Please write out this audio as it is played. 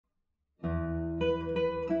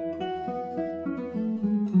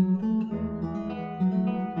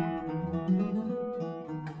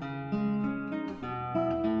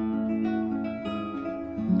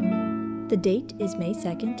The date is May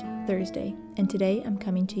 2nd, Thursday, and today I'm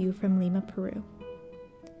coming to you from Lima, Peru.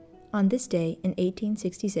 On this day, in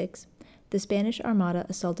 1866, the Spanish Armada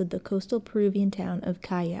assaulted the coastal Peruvian town of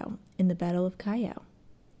Callao in the Battle of Callao.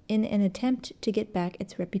 In an attempt to get back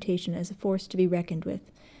its reputation as a force to be reckoned with,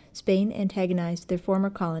 Spain antagonized their former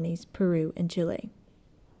colonies, Peru and Chile.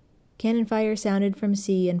 Cannon fire sounded from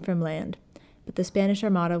sea and from land, but the Spanish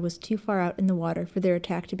Armada was too far out in the water for their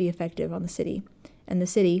attack to be effective on the city, and the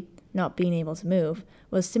city, not being able to move,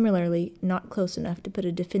 was similarly not close enough to put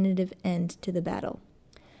a definitive end to the battle.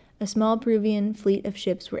 A small Peruvian fleet of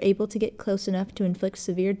ships were able to get close enough to inflict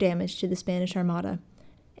severe damage to the Spanish Armada,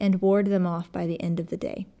 and ward them off by the end of the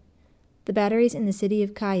day. The batteries in the city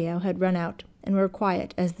of Callao had run out, and were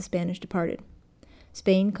quiet as the Spanish departed.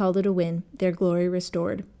 Spain called it a win, their glory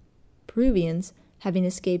restored. Peruvians, having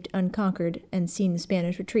escaped unconquered and seen the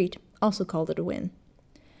Spanish retreat, also called it a win.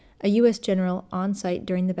 A U.S. general on site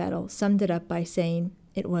during the battle summed it up by saying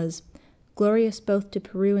it was glorious both to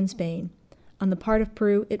Peru and Spain. On the part of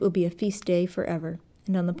Peru, it will be a feast day forever,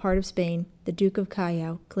 and on the part of Spain, the Duke of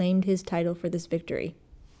Callao claimed his title for this victory.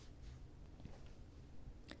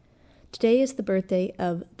 Today is the birthday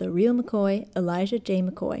of the real McCoy, Elijah J.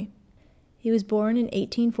 McCoy. He was born in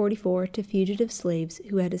 1844 to fugitive slaves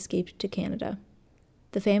who had escaped to Canada.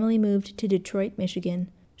 The family moved to Detroit,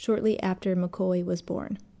 Michigan, shortly after McCoy was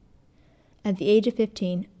born. At the age of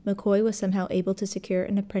 15, McCoy was somehow able to secure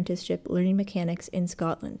an apprenticeship learning mechanics in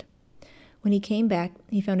Scotland. When he came back,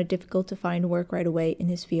 he found it difficult to find work right away in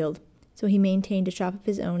his field, so he maintained a shop of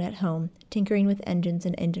his own at home, tinkering with engines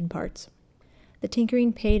and engine parts. The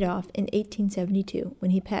tinkering paid off in 1872 when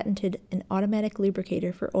he patented an automatic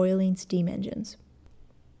lubricator for oiling steam engines.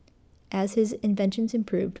 As his inventions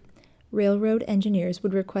improved, railroad engineers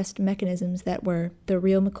would request mechanisms that were the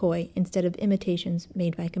real McCoy instead of imitations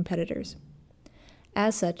made by competitors.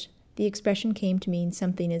 As such, the expression came to mean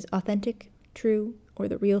something is authentic, true, or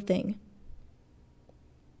the real thing.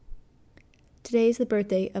 Today is the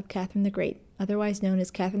birthday of Catherine the Great, otherwise known as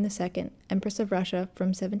Catherine II, Empress of Russia from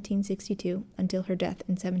 1762 until her death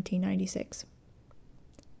in 1796.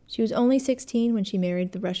 She was only 16 when she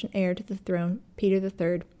married the Russian heir to the throne, Peter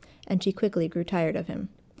III, and she quickly grew tired of him.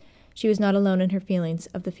 She was not alone in her feelings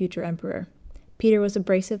of the future emperor. Peter was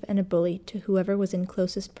abrasive and a bully to whoever was in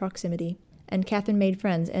closest proximity, and Catherine made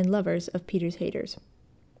friends and lovers of Peter's haters.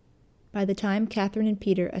 By the time Catherine and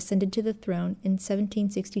Peter ascended to the throne in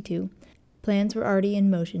 1762, plans were already in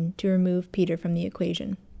motion to remove Peter from the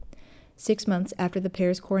equation. 6 months after the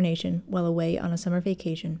pair's coronation, while away on a summer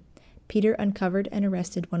vacation, Peter uncovered and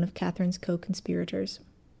arrested one of Catherine's co-conspirators.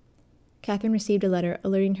 Catherine received a letter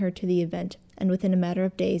alerting her to the event, and within a matter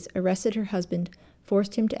of days arrested her husband,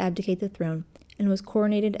 forced him to abdicate the throne, and was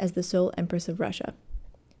coronated as the sole Empress of Russia.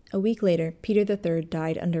 A week later, Peter III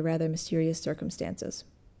died under rather mysterious circumstances.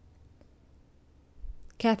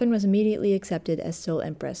 Catherine was immediately accepted as sole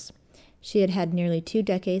Empress. She had had nearly 2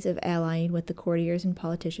 decades of allying with the courtiers and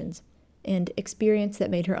politicians, and experience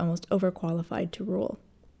that made her almost overqualified to rule.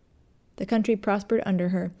 The country prospered under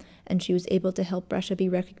her, and she was able to help Russia be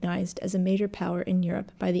recognized as a major power in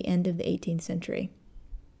Europe by the end of the 18th century.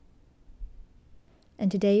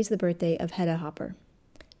 And today is the birthday of Hedda Hopper.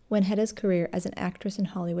 When Hedda's career as an actress in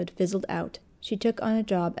Hollywood fizzled out, she took on a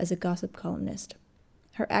job as a gossip columnist.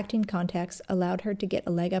 Her acting contacts allowed her to get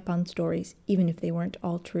a leg up on stories, even if they weren't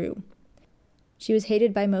all true. She was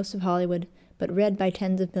hated by most of Hollywood, but read by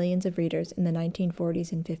tens of millions of readers in the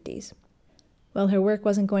 1940s and 50s. While her work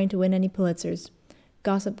wasn't going to win any Pulitzers,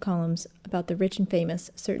 gossip columns about the rich and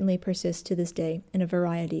famous certainly persist to this day in a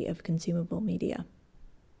variety of consumable media.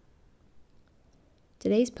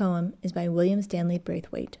 Today's poem is by William Stanley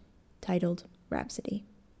Braithwaite, titled Rhapsody.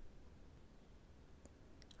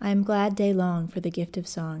 I am glad day long for the gift of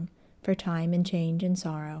song, for time and change and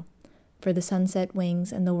sorrow, for the sunset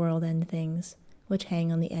wings and the world-end things, which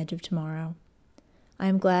hang on the edge of tomorrow. I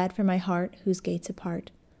am glad for my heart whose gates apart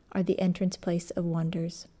are the entrance place of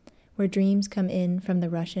wonders, where dreams come in from the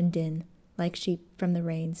rush and din, like sheep from the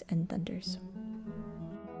rains and thunders.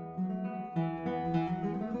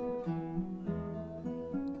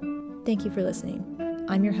 Thank you for listening.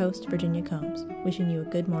 I'm your host, Virginia Combs, wishing you a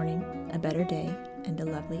good morning, a better day, and a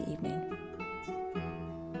lovely evening.